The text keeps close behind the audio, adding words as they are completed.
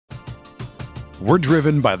We're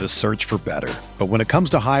driven by the search for better. But when it comes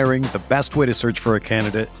to hiring, the best way to search for a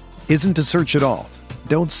candidate isn't to search at all.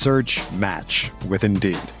 Don't search, match with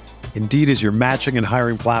Indeed. Indeed is your matching and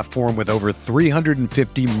hiring platform with over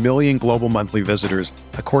 350 million global monthly visitors,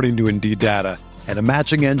 according to Indeed data, and a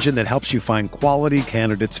matching engine that helps you find quality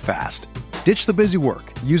candidates fast. Ditch the busy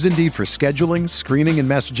work. Use Indeed for scheduling, screening, and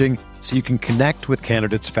messaging so you can connect with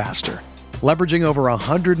candidates faster. Leveraging over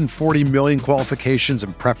 140 million qualifications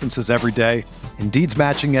and preferences every day, Indeed's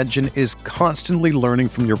matching engine is constantly learning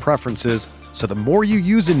from your preferences, so the more you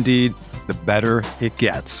use Indeed, the better it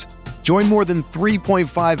gets. Join more than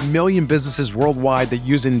 3.5 million businesses worldwide that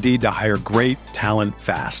use Indeed to hire great talent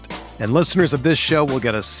fast. And listeners of this show will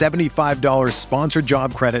get a $75 sponsored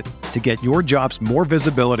job credit to get your jobs more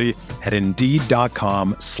visibility at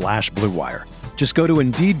Indeed.com/Blue Wire. Just go to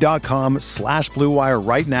Indeed.com/Blue Wire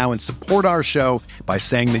right now and support our show by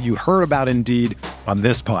saying that you heard about Indeed on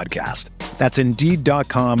this podcast. That's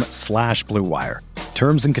Indeed.com/Blue Wire.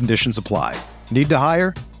 Terms and conditions apply. Need to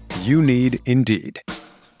hire? You need Indeed.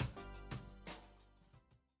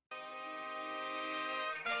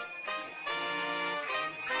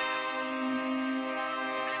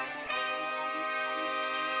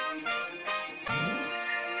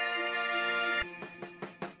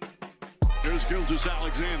 Here's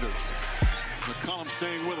Gilgeous-Alexander. McCollum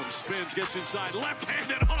staying with him. Spins, gets inside.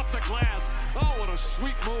 Left-handed off the glass. Oh, what a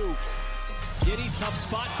sweet move. Giddy, tough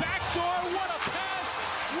spot. Backdoor. What a pass.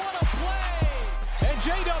 What a play. And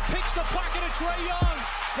J-Dub picks the pocket of Trae Young.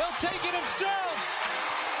 He'll take it himself.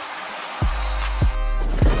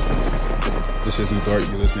 This is Dart.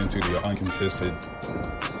 You're listening to the Uncontested.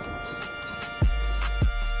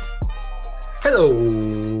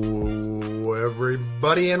 Hello,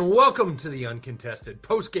 everybody, and welcome to the Uncontested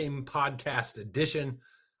Postgame Podcast Edition.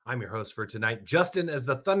 I'm your host for tonight, Justin, as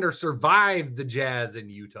the Thunder survived the Jazz in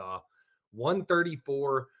Utah,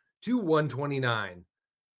 134-129.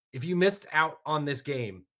 If you missed out on this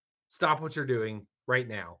game, stop what you're doing right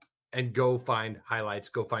now and go find highlights,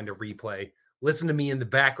 go find a replay. Listen to me in the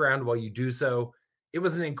background while you do so. It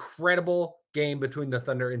was an incredible game between the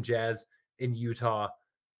Thunder and Jazz in Utah.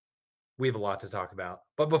 We have a lot to talk about.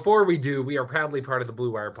 But before we do, we are proudly part of the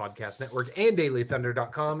Blue Wire Podcast Network and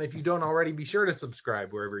DailyThunder.com. If you don't already, be sure to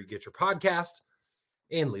subscribe wherever you get your podcast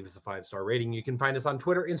and leave us a 5-star rating. You can find us on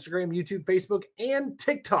Twitter, Instagram, YouTube, Facebook, and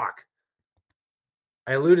TikTok.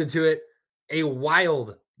 I alluded to it, a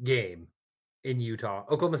wild game in Utah.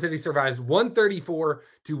 Oklahoma City survives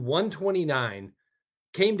 134-129.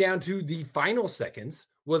 Came down to the final seconds,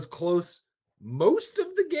 was close most of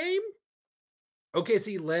the game.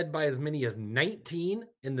 OKC led by as many as 19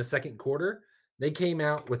 in the second quarter. They came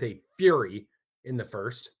out with a fury in the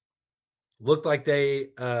first. Looked like they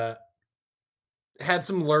had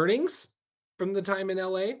some learnings from the time in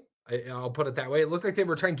LA. I'll put it that way. It looked like they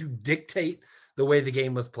were trying to dictate the way the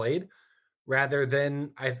game was played rather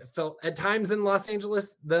than, I felt at times in Los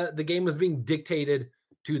Angeles, the game was being dictated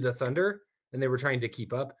to the Thunder and they were trying to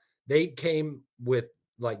keep up. They came with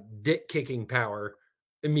like dick kicking power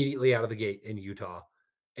immediately out of the gate in Utah.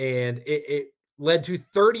 And it led to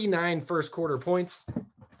 39 first quarter points.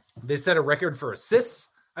 They set a record for assists,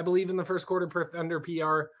 I believe, in the first quarter per Thunder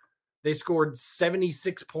PR. They scored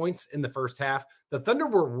 76 points in the first half. The Thunder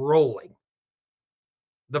were rolling.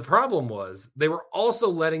 The problem was they were also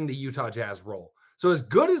letting the Utah Jazz roll. So as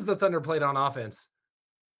good as the Thunder played on offense,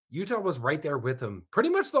 Utah was right there with them pretty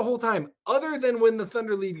much the whole time, other than when the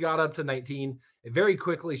Thunder lead got up to 19. It very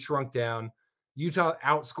quickly shrunk down. Utah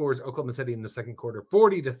outscores Oklahoma City in the second quarter,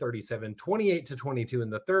 40-37, 28-22 in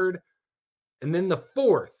the third. And then the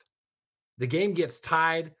fourth, the game gets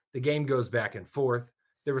tied. The game goes back and forth.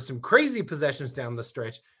 There were some crazy possessions down the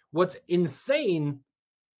stretch. What's insane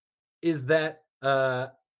is that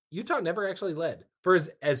Utah never actually led. For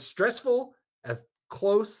as stressful, as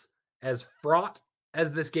close, as fraught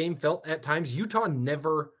as this game felt at times, Utah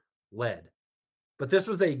never led. But this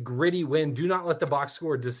was a gritty win. Do not let the box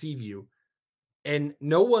score deceive you. And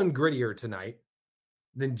no one grittier tonight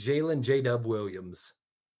than Jalen J-Dub Williams.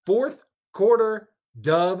 Fourth quarter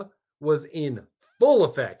dub was in full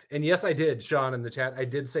effect. And yes, I did, Sean, in the chat. I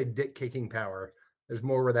did say dick kicking power. There's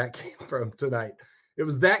more where that came from tonight. It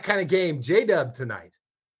was that kind of game. J-Dub tonight,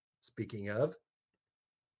 speaking of,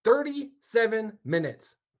 37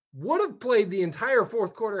 minutes. Would have played the entire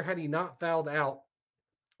fourth quarter had he not fouled out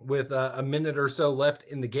with a minute or so left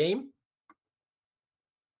in the game.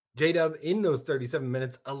 J-Dub in those 37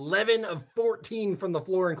 minutes, 11 of 14 from the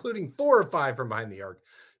floor, including 4 of 5 from behind the arc,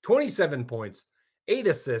 27 points, 8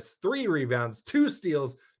 assists, 3 rebounds, 2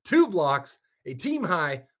 steals, 2 blocks, a team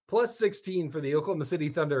high, plus 16 for the Oklahoma City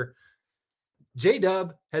Thunder.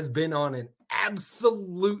 J-Dub has been on an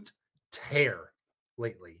absolute tear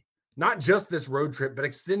lately. Not just this road trip, but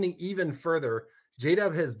extending even further.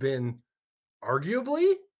 J-Dub has been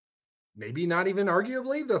arguably, maybe not even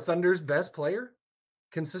arguably, the Thunder's best player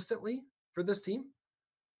consistently for this team.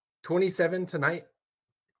 27 tonight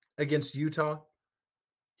against Utah.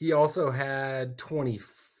 He also had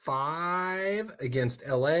 25 against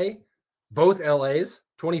LA, both LAs,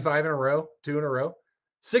 25 in a row, 2 in a row.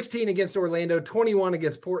 16 against Orlando, 21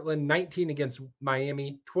 against Portland, 19 against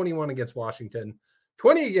Miami, 21 against Washington,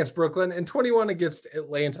 20 against Brooklyn, and 21 against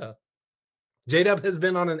Atlanta. J-Dub has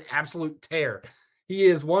been on an absolute tear. He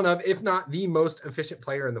is one of, if not the most efficient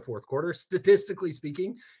player in the fourth quarter, statistically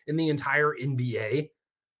speaking, in the entire NBA.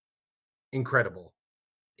 Incredible.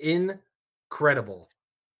 Incredible.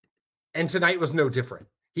 And tonight was no different.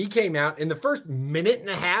 He came out in the first minute and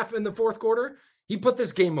a half in the fourth quarter. He put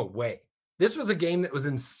this game away. This was a game that was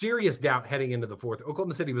in serious doubt heading into the fourth.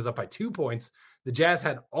 Oklahoma City was up by 2 points. The Jazz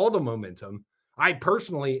had all the momentum. I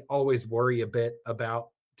personally always worry a bit about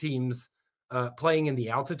teams playing in the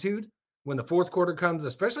altitude when the fourth quarter comes,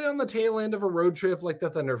 especially on the tail end of a road trip like the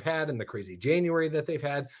Thunder have had and the crazy January that they've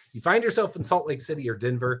had. You find yourself in Salt Lake City or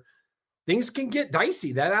Denver, things can get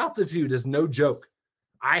dicey. That altitude is no joke.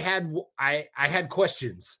 I had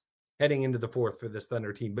questions heading into the fourth for this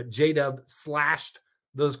Thunder team, but J-Dub slashed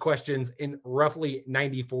those questions in roughly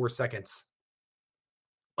 94 seconds.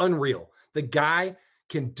 Unreal. The guy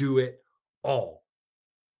can do it all.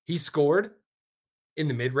 He scored in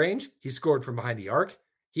the mid-range. He scored from behind the arc.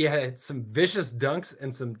 He had some vicious dunks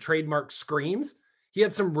and some trademark screams. He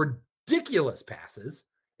had some ridiculous passes.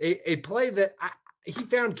 A play that he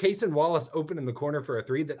found Cason Wallace open in the corner for a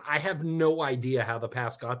three that I have no idea how the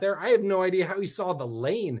pass got there. I have no idea how he saw the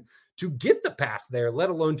lane to get the pass there, let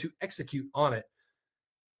alone to execute on it.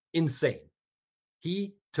 Insane.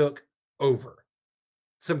 He took over.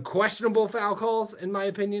 Some questionable foul calls, in my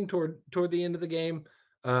opinion, toward the end of the game.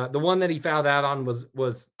 The one that he fouled out on was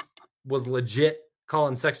legit.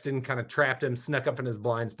 Colin Sexton kind of trapped him, snuck up in his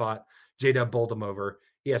blind spot. J-Dub bowled him over.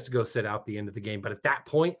 He has to go sit out the end of the game. But at that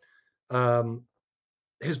point,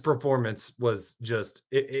 his performance was just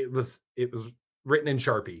it was written in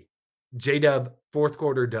Sharpie. J-Dub, fourth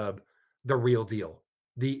quarter dub, the real deal.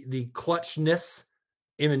 The clutchness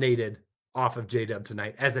emanated off of J-Dub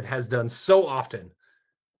tonight, as it has done so often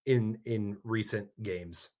in recent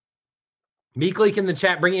games. Meek Leak in the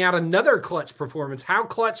chat bringing out another clutch performance. How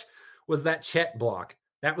clutch was that Chet block?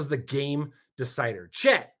 That was the game decider.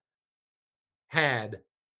 Chet had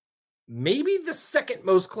maybe the second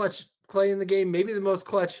most clutch play in the game, maybe the most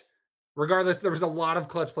clutch. Regardless, there was a lot of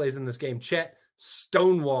clutch plays in this game. Chet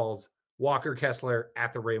stonewalls Walker Kessler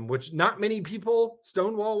at the rim, which not many people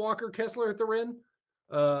stonewall Walker Kessler at the rim.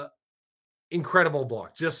 Incredible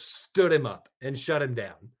block. Just stood him up and shut him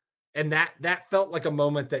down. And that felt like a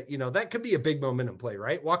moment that, that could be a big momentum play,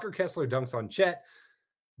 right? Walker Kessler dunks on Chet.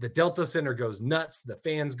 The Delta Center goes nuts. The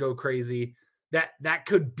fans go crazy. That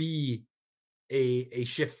could be a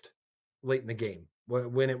shift late in the game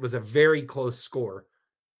when it was a very close score.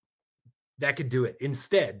 That could do it.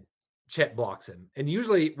 Instead, Chet blocks him. And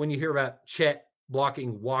usually when you hear about Chet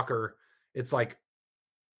blocking Walker, it's like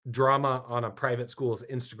drama on a private school's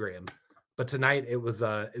Instagram. But tonight it was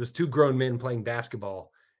two grown men playing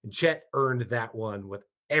basketball, and Chet earned that one with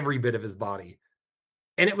every bit of his body.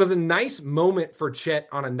 And it was a nice moment for Chet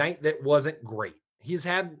on a night that wasn't great. He's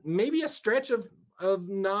had maybe a stretch of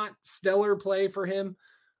not stellar play for him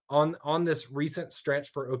on this recent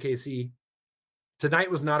stretch for OKC. Tonight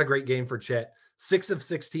was not a great game for Chet. 6 of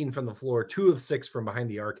 16 from the floor, 2 of 6 from behind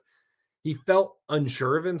the arc. He felt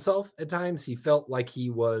unsure of himself at times. He felt like he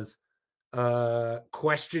was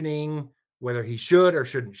questioning whether he should or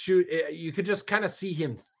shouldn't shoot. You could just kind of see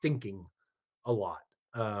him thinking a lot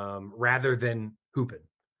rather than hooping.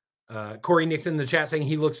 Corey Nixon in the chat saying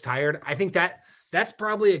he looks tired. I think that's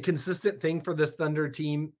probably a consistent thing for this Thunder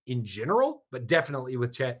team in general, but definitely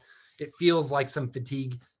with Chet, it feels like some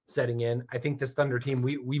fatigue setting in. I think this Thunder team,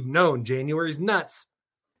 we've known January's nuts.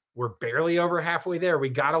 We're barely over halfway there. We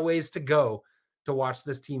got a ways to go to watch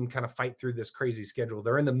this team kind of fight through this crazy schedule.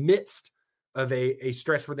 They're in the midst of a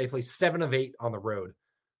stretch where they play 7 of 8 on the road.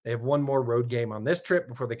 They have one more road game on this trip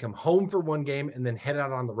before they come home for one game and then head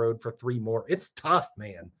out on the road for 3 more. It's tough,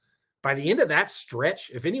 man. By the end of that stretch,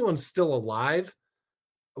 if anyone's still alive,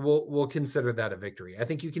 we'll consider that a victory. I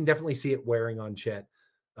think you can definitely see it wearing on Chet.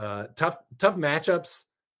 Tough matchups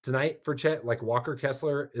tonight for Chet. Like Walker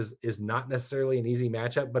Kessler is not necessarily an easy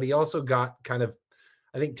matchup, but he also got kind of,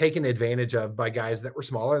 I think, taken advantage of by guys that were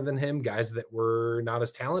smaller than him, guys that were not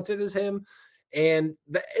as talented as him. And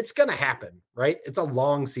it's going to happen, right? It's a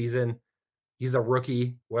long season. He's a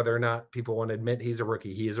rookie, whether or not people want to admit he's a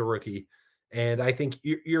rookie. He is a rookie. And I think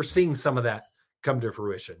you're seeing some of that come to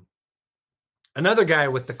fruition. Another guy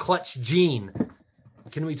with the clutch gene.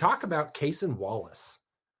 Can we talk about Cason Wallace?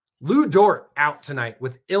 Lou Dort out tonight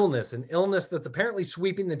with illness, an illness that's apparently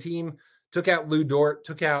sweeping the team. Took out Lou Dort,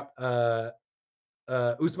 took out Ousmane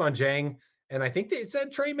Dieng, and I think they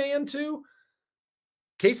said Trey Mann too.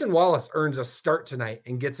 Cason Wallace earns a start tonight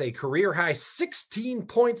and gets a career-high 16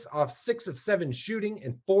 points off 6 of 7 shooting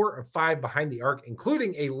and 4 of 5 behind the arc,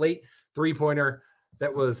 including a late three-pointer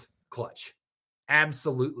that was clutch.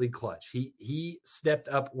 Absolutely clutch. He stepped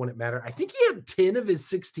up when it mattered. I think he had 10 of his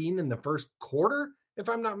 16 in the first quarter, if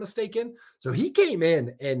I'm not mistaken. So he came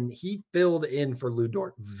in and he filled in for Lou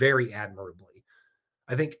Dort very admirably.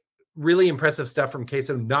 I think really impressive stuff from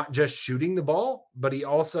Queso, not just shooting the ball, but he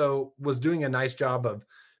also was doing a nice job of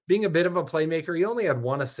being a bit of a playmaker. He only had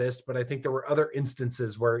 1 assist, but I think there were other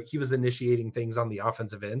instances where he was initiating things on the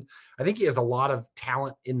offensive end. I think he has a lot of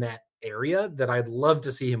talent in that area that I'd love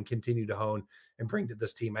to see him continue to hone and bring to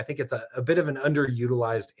this team. I think it's a bit of an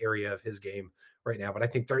underutilized area of his game right now, but I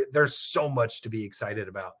think there's so much to be excited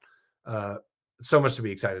about. So much to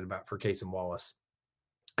be excited about for Cason Wallace.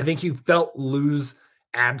 I think you felt Lou's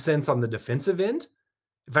absence on the defensive end.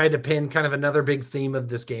 If I had to pin kind of another big theme of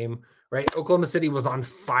this game, right? Oklahoma City was on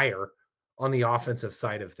fire on the offensive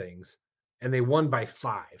side of things, and they won by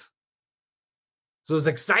 5. So as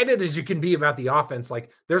excited as you can be about the offense,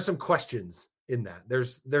 like there's some questions in that.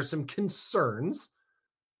 There's some concerns.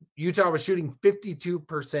 Utah was shooting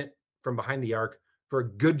 52% from behind the arc for a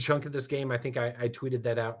good chunk of this game. I think I tweeted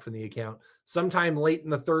that out from the account. Sometime late in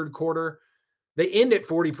the third quarter, they end at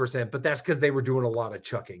 40%, but that's because they were doing a lot of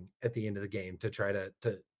chucking at the end of the game to try to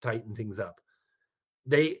tighten things up.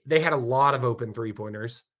 They had a lot of open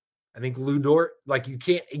three-pointers. I think Lou Dort, like you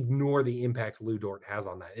can't ignore the impact Lou Dort has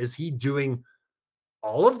on that. Is he doing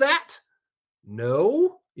all of that?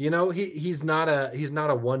 No. You know, he's not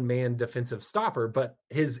a one-man defensive stopper, but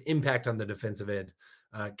his impact on the defensive end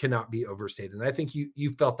cannot be overstated. And I think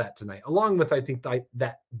you felt that tonight, along with, I think,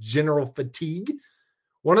 that general fatigue.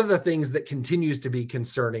 One of the things that continues to be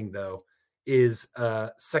concerning, though, is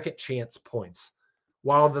second chance points.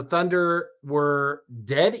 While the Thunder were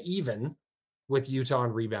dead even with Utah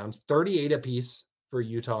in rebounds, 38 apiece for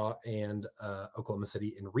Utah and Oklahoma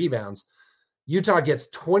City in rebounds, Utah gets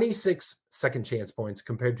 26 second chance points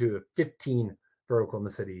compared to 15 for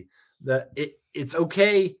Oklahoma City. It's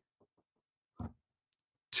okay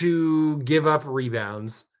to give up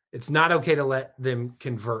rebounds. It's not okay to let them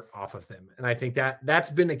convert off of them. And I think that's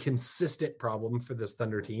been a consistent problem for this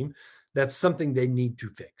Thunder team. That's something they need to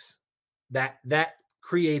fix. That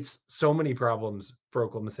creates so many problems for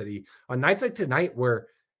Oklahoma City on nights like tonight, where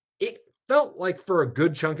it felt like for a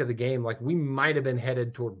good chunk of the game, like we might have been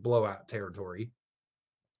headed toward blowout territory.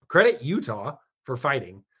 Credit Utah for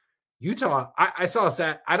fighting. Utah, I saw a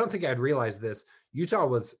stat. I don't think I'd realized this. Utah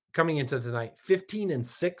was coming into tonight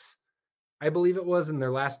 15-6, I believe it was, in their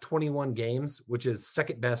last 21 games, which is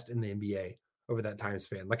second best in the NBA over that time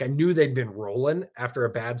span. Like I knew they'd been rolling after a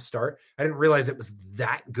bad start. I didn't realize it was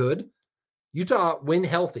that good. Utah, when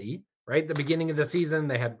healthy, right? The beginning of the season,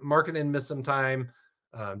 they had Markkanen miss some time.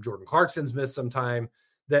 Jordan Clarkson's missed some time.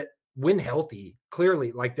 That when healthy,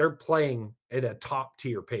 clearly, like they're playing at a top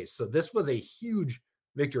tier pace. So this was a huge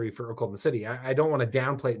victory for Oklahoma City. I don't want to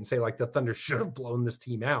downplay it and say like the Thunder should have blown this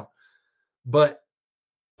team out, but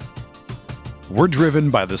we're driven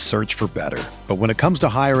by the search for better. But when it comes to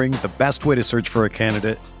hiring, the best way to search for a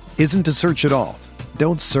candidate isn't to search at all.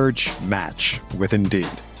 Don't search, match with Indeed.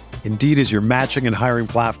 Indeed is your matching and hiring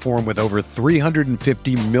platform with over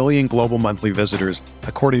 350 million global monthly visitors,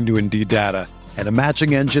 according to Indeed data, and a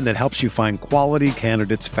matching engine that helps you find quality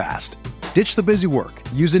candidates fast. Ditch the busy work.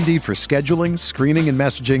 Use Indeed for scheduling, screening, and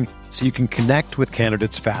messaging so you can connect with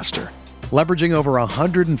candidates faster. Leveraging over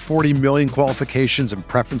 140 million qualifications and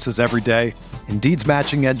preferences every day, Indeed's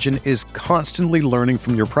matching engine is constantly learning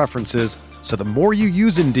from your preferences, so the more you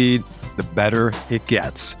use Indeed, the better it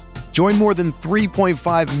gets. Join more than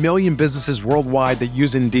 3.5 million businesses worldwide that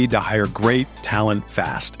use Indeed to hire great talent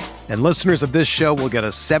fast. And listeners of this show will get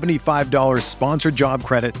a $75 sponsored job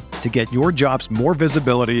credit to get your jobs more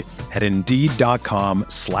visibility at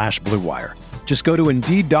Indeed.com/Blue Wire. Just go to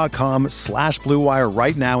Indeed.com/Blue Wire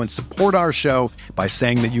right now and support our show by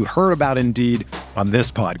saying that you heard about Indeed on this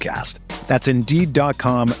podcast. That's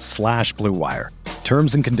Indeed.com/Blue Wire.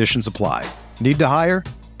 Terms and conditions apply. Need to hire?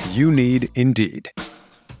 You need Indeed.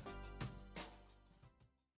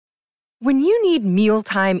 When you need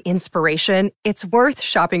mealtime inspiration, it's worth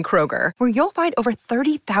shopping Kroger, where you'll find over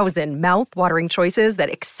 30,000 mouth-watering choices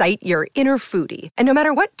that excite your inner foodie. And no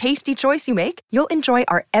matter what tasty choice you make, you'll enjoy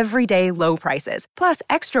our everyday low prices, plus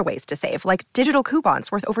extra ways to save, like digital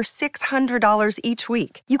coupons worth over $600 each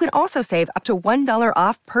week. You can also save up to $1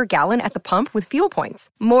 off per gallon at the pump with fuel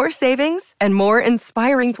points. More savings and more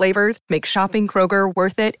inspiring flavors make shopping Kroger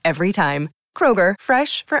worth it every time. Kroger,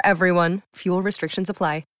 fresh for everyone. Fuel restrictions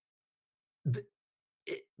apply.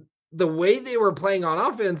 The way they were playing on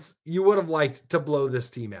offense, you would have liked to blow this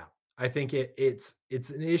team out. I think it's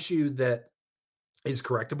an issue that is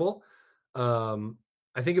correctable.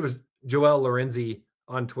 I think it was Joel Lorenzi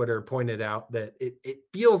on Twitter pointed out that it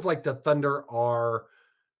feels like the Thunder are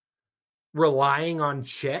relying on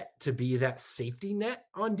Chet to be that safety net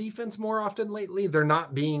on defense more often lately. They're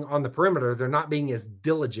not being on the perimeter. They're not being as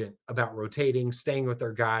diligent about rotating, staying with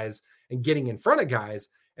their guys, and getting in front of guys.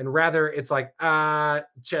 And rather, it's like,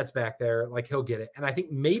 Chet's back there, like he'll get it. And I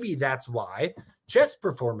think maybe that's why Chet's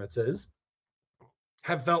performances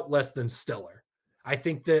have felt less than stellar. I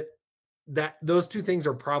think that those two things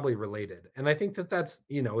are probably related. And I think that's,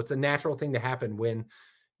 it's a natural thing to happen when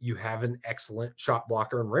you have an excellent shot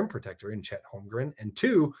blocker and rim protector in Chet Holmgren. And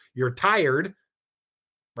two, you're tired,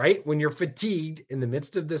 right? When you're fatigued in the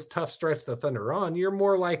midst of this tough stretch the Thunder are on, you're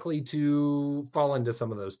more likely to fall into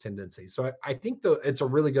some of those tendencies. So I think it's a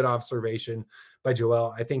really good observation by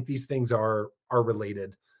Joel. I think these things are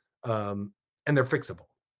related, and they're fixable.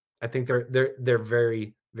 I think they're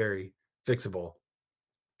very, very fixable.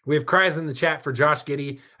 We have cries in the chat for Josh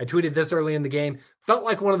Giddey. I tweeted this early in the game. Felt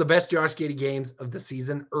like one of the best Josh Giddey games of the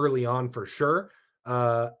season early on for sure.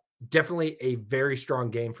 Definitely a very strong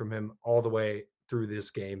game from him all the way through this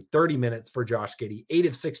game. 30 minutes for Josh Giddey, 8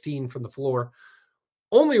 of 16 from the floor,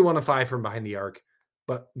 only 1 of 5 from behind the arc,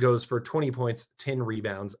 but goes for 20 points, 10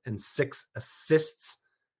 rebounds, and 6 assists.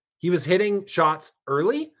 He was hitting shots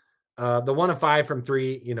early. The 1 of 5 from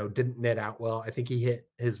 3, didn't net out well. I think he hit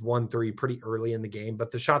his 1-3 pretty early in the game,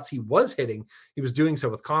 but the shots he was hitting, he was doing so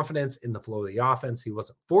with confidence in the flow of the offense. He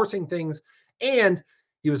wasn't forcing things, and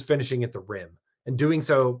he was finishing at the rim and doing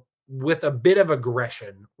so with a bit of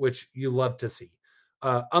aggression, which you love to see.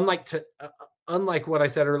 Unlike what I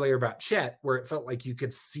said earlier about Chet, where it felt like you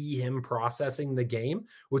could see him processing the game,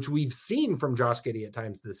 which we've seen from Josh Giddey at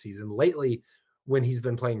times this season. Lately, when he's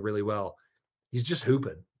been playing really well, he's just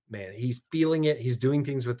hooping, man. He's feeling it. He's doing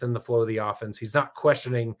things within the flow of the offense. He's not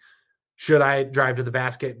questioning, should I drive to the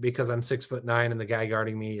basket because I'm 6'9" and the guy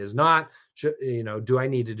guarding me is not? Do I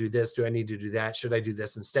need to do this? Do I need to do that? Should I do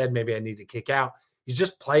this instead? Maybe I need to kick out. He's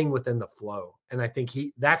just playing within the flow. And I think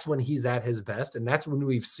that's when he's at his best. And that's when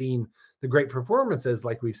we've seen the great performances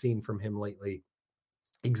like we've seen from him lately.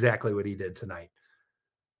 Exactly what he did tonight.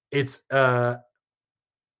 It's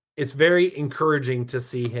very encouraging to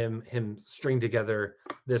see him string together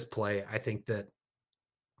this play. I think that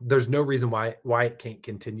there's no reason why it can't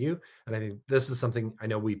continue. And I think this is something, I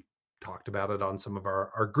know we've talked about it on some of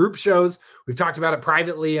our group shows. We've talked about it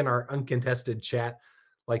privately in our uncontested chat.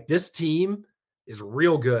 Like, this team is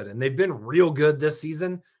real good, and they've been real good this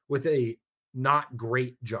season with a not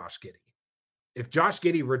great Josh Giddey. If Josh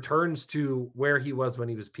Giddey returns to where he was when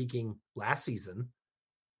he was peaking last season,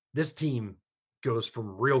 this team goes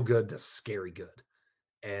from real good to scary good.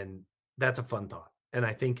 And that's a fun thought. And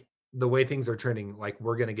I think the way things are trending, like,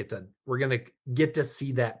 we're going to get to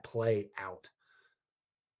see that play out.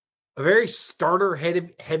 A very starter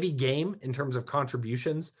heavy game in terms of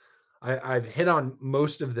contributions. I've hit on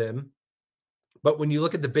most of them. But when you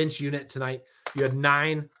look at the bench unit tonight, you had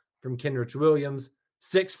 9 from Kenrich Williams,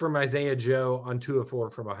 6 from Isaiah Joe on 2 of 4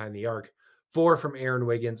 from behind the arc, 4 from Aaron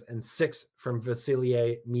Wiggins, and 6 from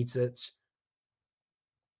Vasilije Micic.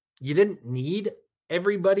 You didn't need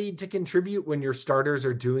everybody to contribute when your starters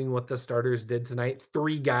are doing what the starters did tonight.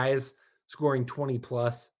 3 guys scoring 20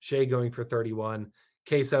 plus, Shea going for 31,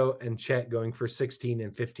 Queso and Chet going for 16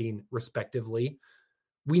 and 15 respectively.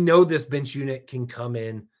 We know this bench unit can come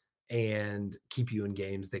in and keep you in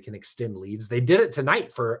games. They can extend leads. They did it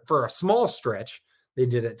tonight for a small stretch. They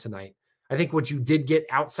did it tonight. I think what you did get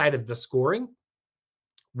outside of the scoring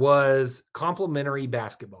was complimentary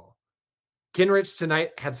basketball. Kenrich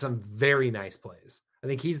tonight had some very nice plays. I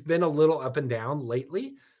think he's been a little up and down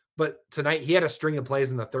lately, but tonight he had a string of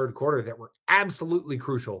plays in the third quarter that were absolutely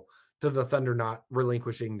crucial to the Thunder not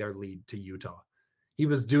relinquishing their lead to Utah. He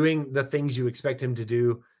was doing the things you expect him to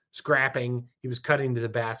do, scrapping. He was cutting to the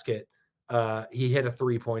basket. He hit a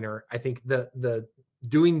 3-pointer. I think the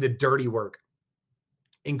doing the dirty work,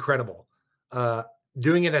 incredible.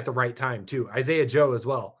 Doing it at the right time too. Isaiah Joe as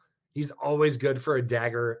well. He's always good for a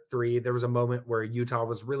dagger three. There was a moment where Utah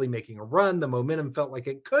was really making a run. The momentum felt like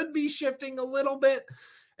it could be shifting a little bit.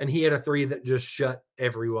 And he had a three that just shut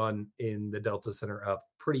everyone in the Delta Center up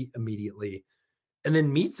pretty immediately. And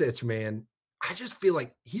then Micic, man, I just feel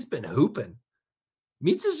like he's been hooping.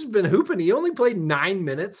 Micic has been hooping. He only played 9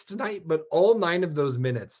 minutes tonight, but all 9 of those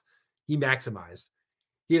minutes he maximized.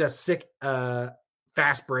 He had a sick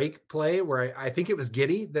fast break play where I think it was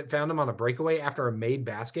Giddey that found him on a breakaway after a made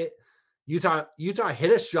basket. Utah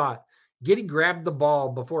hit a shot. Giddey grabbed the ball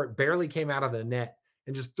before it barely came out of the net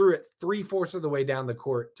and just threw it 3/4 of the way down the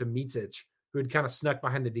court to Micic, who had kind of snuck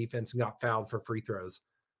behind the defense and got fouled for free throws.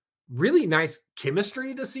 Really nice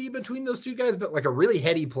chemistry to see between those two guys, but like a really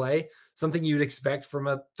heady play, something you'd expect from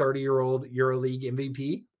a 30-year-old EuroLeague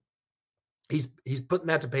MVP. He's putting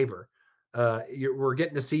that to paper. We're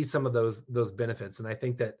getting to see some of those benefits. And I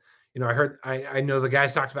think that, I know the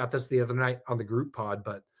guys talked about this the other night on the group pod,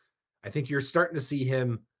 but I think you're starting to see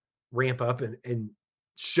him ramp up and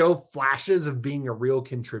show flashes of being a real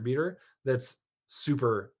contributor. That's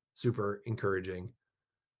super, super encouraging.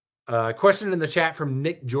 Question in the chat from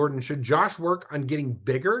Nick Jordan. Should Josh work on getting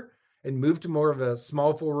bigger and move to more of a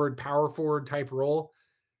small forward, power forward type role?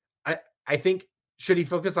 I think, should he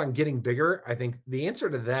focus on getting bigger? I think the answer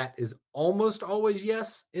to that is almost always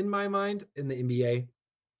yes, in my mind, in the NBA.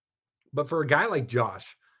 But for a guy like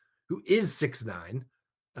Josh, who is 6'9",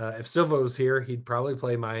 if Silva was here, he'd probably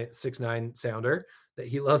play my 6'9" sounder that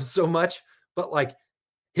he loves so much. But like,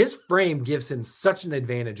 his frame gives him such an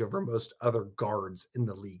advantage over most other guards in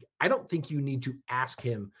the league. I don't think you need to ask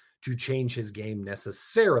him to change his game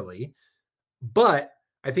necessarily, but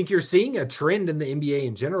I think you're seeing a trend in the NBA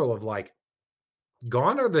in general of like,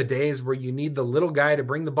 gone are the days where you need the little guy to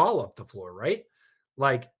bring the ball up the floor, right?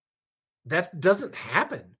 Like, that doesn't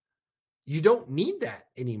happen. You don't need that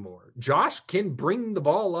anymore. Josh can bring the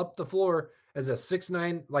ball up the floor as a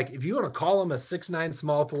 6'9". Like, if you want to call him a 6'9"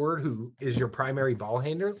 small forward who is your primary ball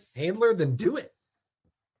handler, then do it.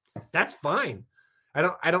 That's fine.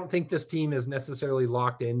 I don't think this team is necessarily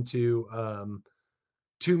locked into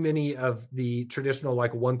too many of the traditional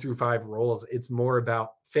like 1 through 5 roles. It's more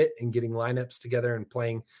about fit and getting lineups together and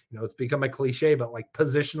playing, it's become a cliche, but like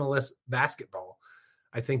positionless basketball.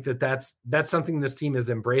 I think that's something this team has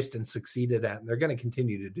embraced and succeeded at, and they're going to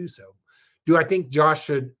continue to do so. Do I think Josh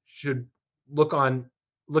should look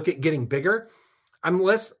at getting bigger? I'm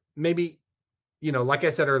less, maybe, like I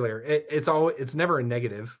said earlier, it's never a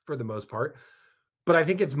negative for the most part, but I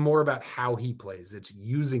think it's more about how he plays. It's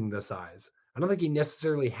using the size. I don't think he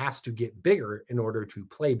necessarily has to get bigger in order to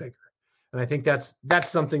play bigger. And I think that's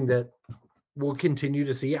something that we'll continue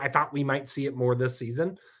to see. I thought we might see it more this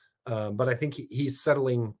season, but I think he's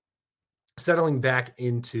settling back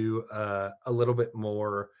into a little bit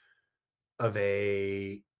more of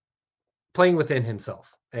a playing within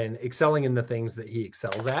himself and excelling in the things that he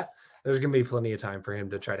excels at. There's going to be plenty of time for him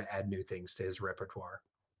to try to add new things to his repertoire.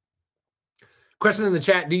 Question in the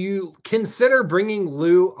chat. Do you consider bringing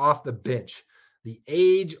Lou off the bench? The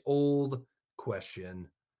age-old question.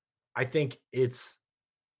 I think it's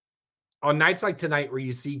on nights like tonight where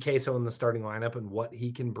you see Queso in the starting lineup and what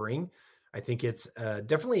he can bring. I think it's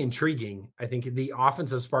definitely intriguing. I think the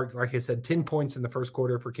offensive spark, like I said, 10 points in the first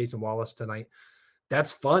quarter for Case and Wallace tonight.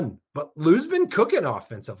 That's fun. But Lou's been cooking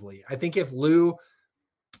offensively. I think if Lou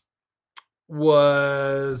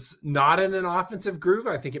was not in an offensive groove,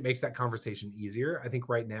 I think it makes that conversation easier. I think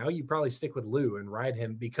right now you probably stick with Lou and ride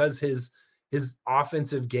him because his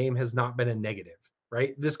offensive game has not been a negative,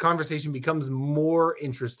 right? This conversation becomes more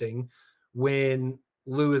interesting when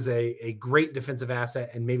Lou is a great defensive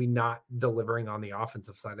asset and maybe not delivering on the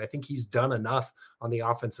offensive side. I think he's done enough on the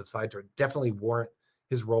offensive side to definitely warrant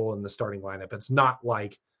his role in the starting lineup. It's not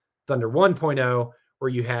like Thunder 1.0 where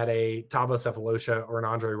you had a Thabo Sefolosha or an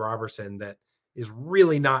Andre Robertson that is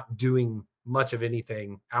really not doing much of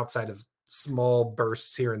anything outside of small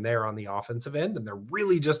bursts here and there on the offensive end, and they're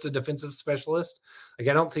really just a defensive specialist. Like,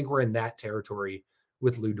 I don't think we're in that territory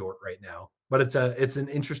with Lou Dort right now, but it's an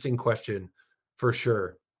interesting question for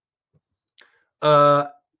sure.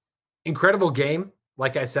 Incredible game.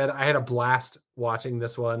 Like I said, I had a blast watching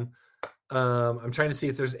this one. I'm trying to see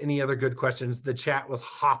if there's any other good questions. The chat was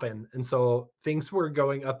hopping, and so things were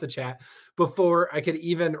going up the chat before I could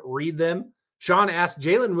even read them. Sean asked,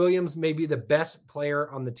 Jalen Williams may be the best player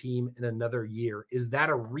on the team in another year. Is that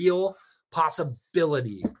a real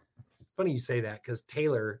possibility? Funny you say that, because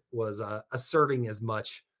Taylor was asserting as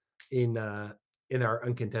much in our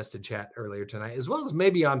uncontested chat earlier tonight, as well as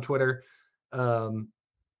maybe on Twitter.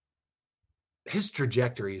 His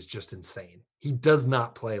trajectory is just insane. He does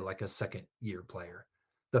not play like a second-year player.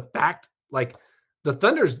 The fact, like, the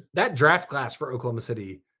Thunder's, that draft class for Oklahoma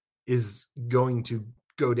City is going to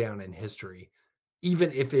go down in history,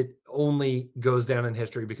 even if it only goes down in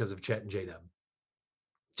history because of Chet and J-Dub.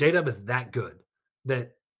 J-Dub is that good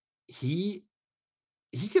that he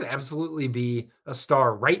could absolutely be a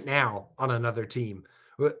star right now on another team.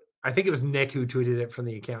 I think it was Nick who tweeted it from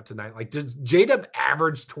the account tonight. Like, does J-Dub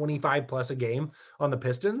average 25 plus a game on the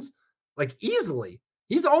Pistons? Like, easily.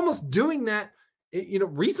 He's almost doing that.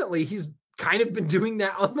 Recently he's kind of been doing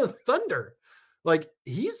that on the Thunder. Like,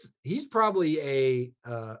 he's probably a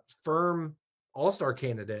firm all-star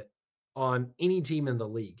candidate on any team in the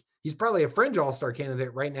league. He's probably a fringe all-star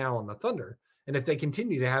candidate right now on the Thunder. And if they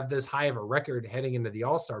continue to have this high of a record heading into the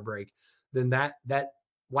all-star break, then that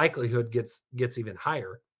likelihood gets even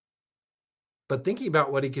higher. But thinking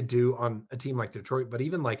about what he could do on a team like Detroit, but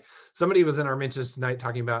even like somebody was in our mentions tonight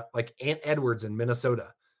talking about like Ant Edwards in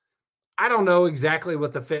Minnesota. I don't know exactly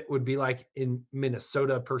what the fit would be like in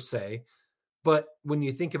Minnesota per se, but when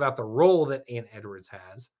you think about the role that Ant Edwards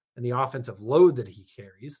has and the offensive load that he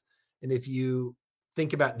carries, and if you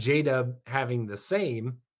think about J-Dub having the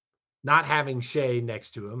same, not having Shea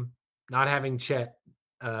next to him, not having Chet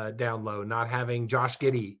down low, not having Josh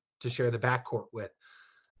Giddey to share the backcourt with.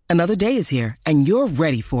 Another day is here, and you're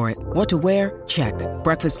ready for it. What to wear? Check.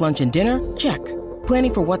 Breakfast, lunch, and dinner? Check.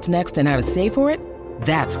 Planning for what's next and how to save for it?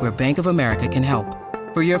 That's where Bank of America can help.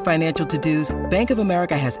 For your financial to-dos, Bank of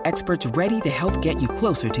America has experts ready to help get you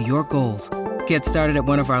closer to your goals. Get started at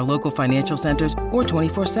one of our local financial centers or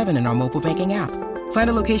 24/7 in our mobile banking app. Find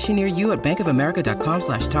a location near you at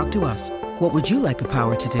bankofamerica.com/talktous. What would you like the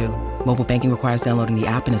power to do? Mobile banking requires downloading the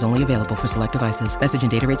app and is only available for select devices. Message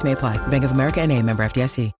and data rates may apply. Bank of America NA, member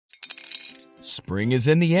FDIC. Spring is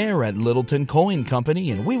in the air at Littleton Coin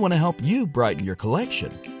Company, and we want to help you brighten your collection.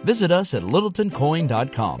 Visit us at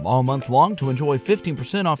littletoncoin.com all month long to enjoy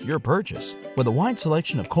 15% off your purchase. With a wide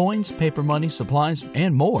selection of coins, paper money, supplies,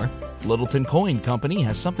 and more, Littleton Coin Company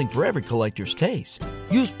has something for every collector's taste.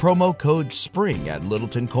 Use promo code SPRING at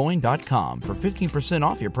littletoncoin.com for 15%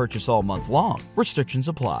 off your purchase all month long. Restrictions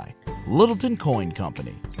apply. Littleton Coin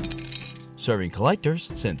Company. Serving collectors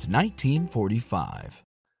since 1945.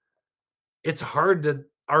 It's hard to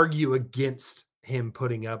argue against him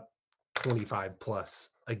putting up 25 plus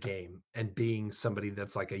a game and being somebody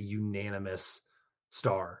that's like a unanimous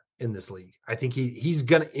star in this league. I think he's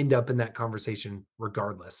going to end up in that conversation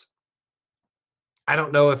regardless. I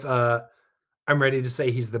don't know if I'm ready to say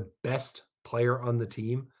he's the best player on the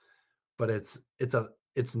team, but it's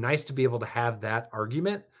nice to be able to have that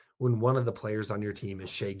argument when one of the players on your team is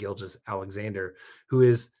Shai Gilgeous-Alexander, who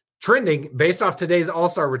is trending, based off today's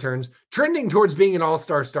all-star returns, trending towards being an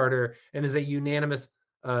all-star starter and is a unanimous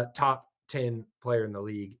top 10 player in the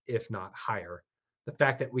league, if not higher. The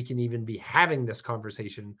fact that we can even be having this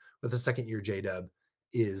conversation with a second-year J-Dub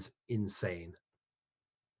is insane.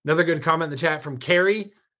 Another good comment in the chat from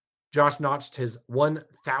Carrie. Josh notched his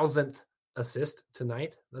 1,000th assist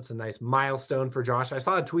tonight. That's a nice milestone for Josh. I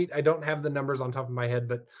saw a tweet. I don't have the numbers on top of my head,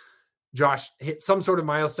 but Josh hit some sort of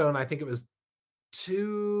milestone. I think it was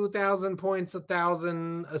 2,000 points,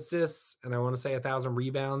 1,000 assists, and I want to say 1,000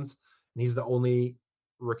 rebounds. And he's the only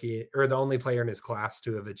rookie or the only player in his class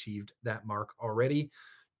to have achieved that mark already.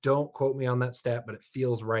 Don't quote me on that stat, but it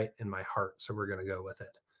feels right in my heart. So we're going to go with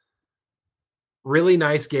it. Really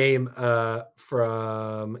nice game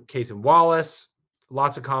from Cason Wallace.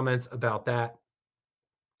 Lots of comments about that.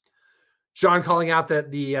 Sean calling out that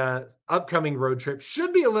the upcoming road trip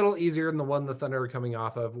should be a little easier than the one the Thunder are coming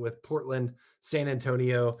off of with Portland, San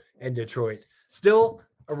Antonio, and Detroit. Still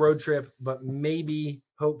a road trip, but maybe,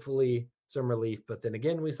 hopefully, some relief. But then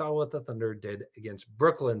again, we saw what the Thunder did against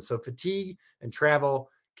Brooklyn. So fatigue and travel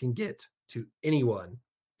can get to anyone.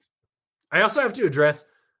 I also have to address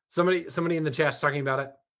somebody in the chat's talking about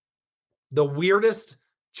it. The weirdest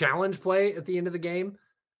challenge play at the end of the game.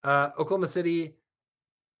 Oklahoma City,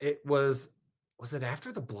 it was it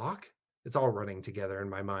after the block? It's all running together in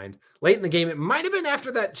my mind. Late in the game, it might have been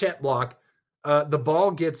after that Chet block. The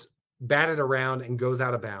ball gets batted around and goes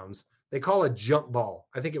out of bounds. They call a jump ball.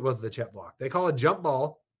 I think it was the Chet block. They call a jump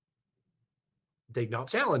ball. They not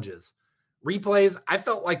challenges. Replays, I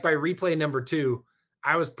felt like by replay number 2,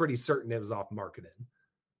 I was pretty certain it was off marketed.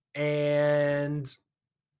 And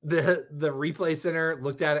the replay center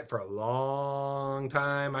looked at it for a long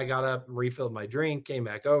time. I got up, refilled my drink, came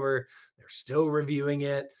back over. They're still reviewing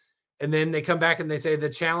it. And then they come back and they say the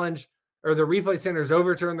challenge or the replay center's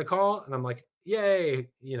overturned the call. And I'm like, yay,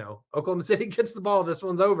 Oklahoma City gets the ball. This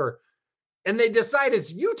one's over. And they decide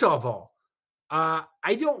it's Utah ball.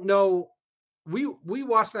 I don't know. We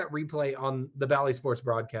watched that replay on the Valley Sports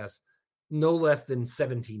broadcast no less than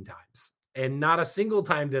 17 times. And not a single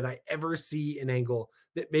time did I ever see an angle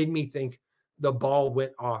that made me think the ball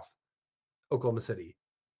went off Oklahoma City.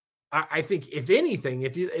 I think if anything,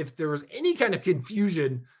 if there was any kind of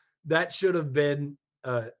confusion, that should have been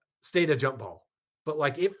stayed a jump ball. But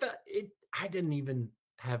like I didn't even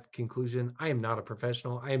have conclusion. I am not a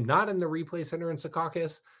professional. I am not in the replay center in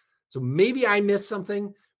Secaucus. So maybe I missed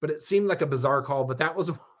something, but it seemed like a bizarre call. But that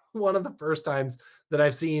was one of the first times that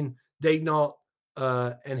I've seen Daignault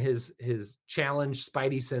and his challenge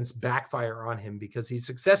Spidey sense backfire on him, because he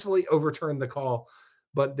successfully overturned the call,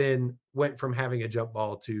 but then went from having a jump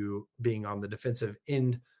ball to being on the defensive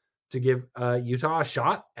end to give Utah a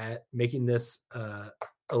shot at making this a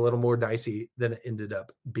little more dicey than it ended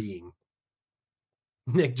up being.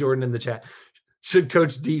 Nick Jordan in the chat. Should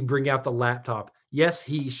Coach D bring out the laptop? Yes,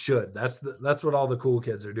 he should. That's what all the cool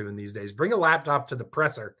kids are doing these days. Bring a laptop to the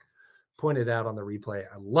presser. Pointed out on the replay.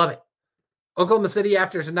 I love it. Oklahoma City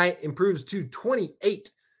after tonight improves to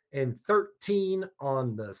 28-13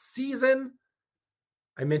 on the season.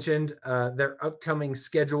 I mentioned their upcoming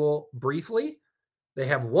schedule briefly. They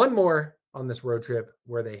have one more on this road trip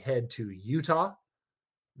where they head to Utah.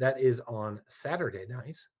 That is on Saturday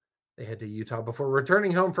night. They head to Utah before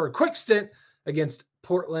returning home for a quick stint against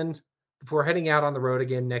Portland before heading out on the road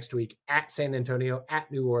again next week at San Antonio, at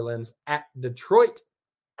New Orleans, at Detroit.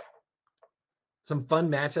 Some fun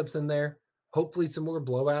matchups in there. Hopefully some more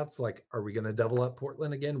blowouts. Like, are we going to double up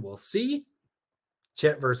Portland again? We'll see.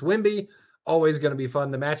 Chet versus Wemby, always going to be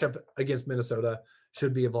fun. The matchup against Minnesota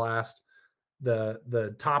should be a blast.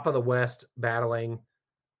 The top of the West battling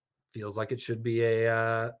feels like it should be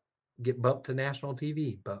a get bumped to national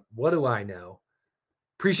TV, but what do I know?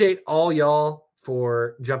 Appreciate all y'all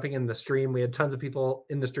for jumping in the stream. We had tons of people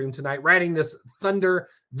in the stream tonight riding this Thunder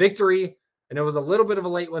victory, and it was a little bit of a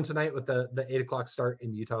late one tonight with the 8 o'clock start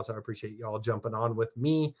in Utah, so I appreciate y'all jumping on with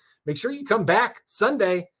me. Make sure you come back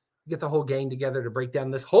Sunday. Get the whole gang together to break down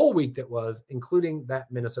this whole week that was, including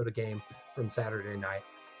that Minnesota game from Saturday night.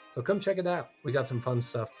 So come check it out. We got some fun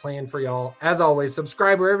stuff planned for y'all. As always,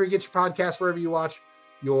 subscribe wherever you get your podcasts, wherever you watch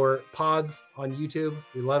your pods on YouTube.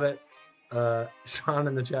 We love it. Sean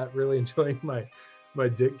in the chat, really enjoying my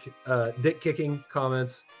dick kicking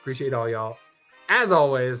comments. Appreciate all y'all. As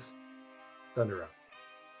always, Thunder up.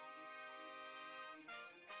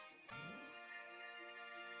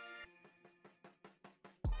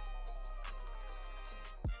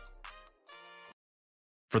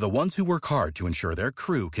 For the ones who work hard to ensure their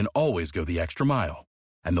crew can always go the extra mile,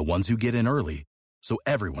 and the ones who get in early so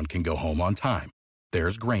everyone can go home on time,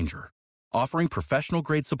 there's Grainger, offering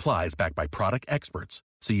professional-grade supplies backed by product experts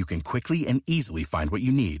so you can quickly and easily find what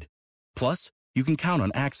you need. Plus, you can count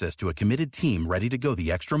on access to a committed team ready to go the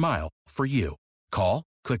extra mile for you. Call,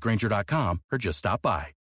 click Grainger.com, or just stop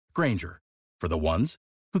by. Grainger, for the ones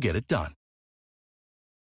who get it done.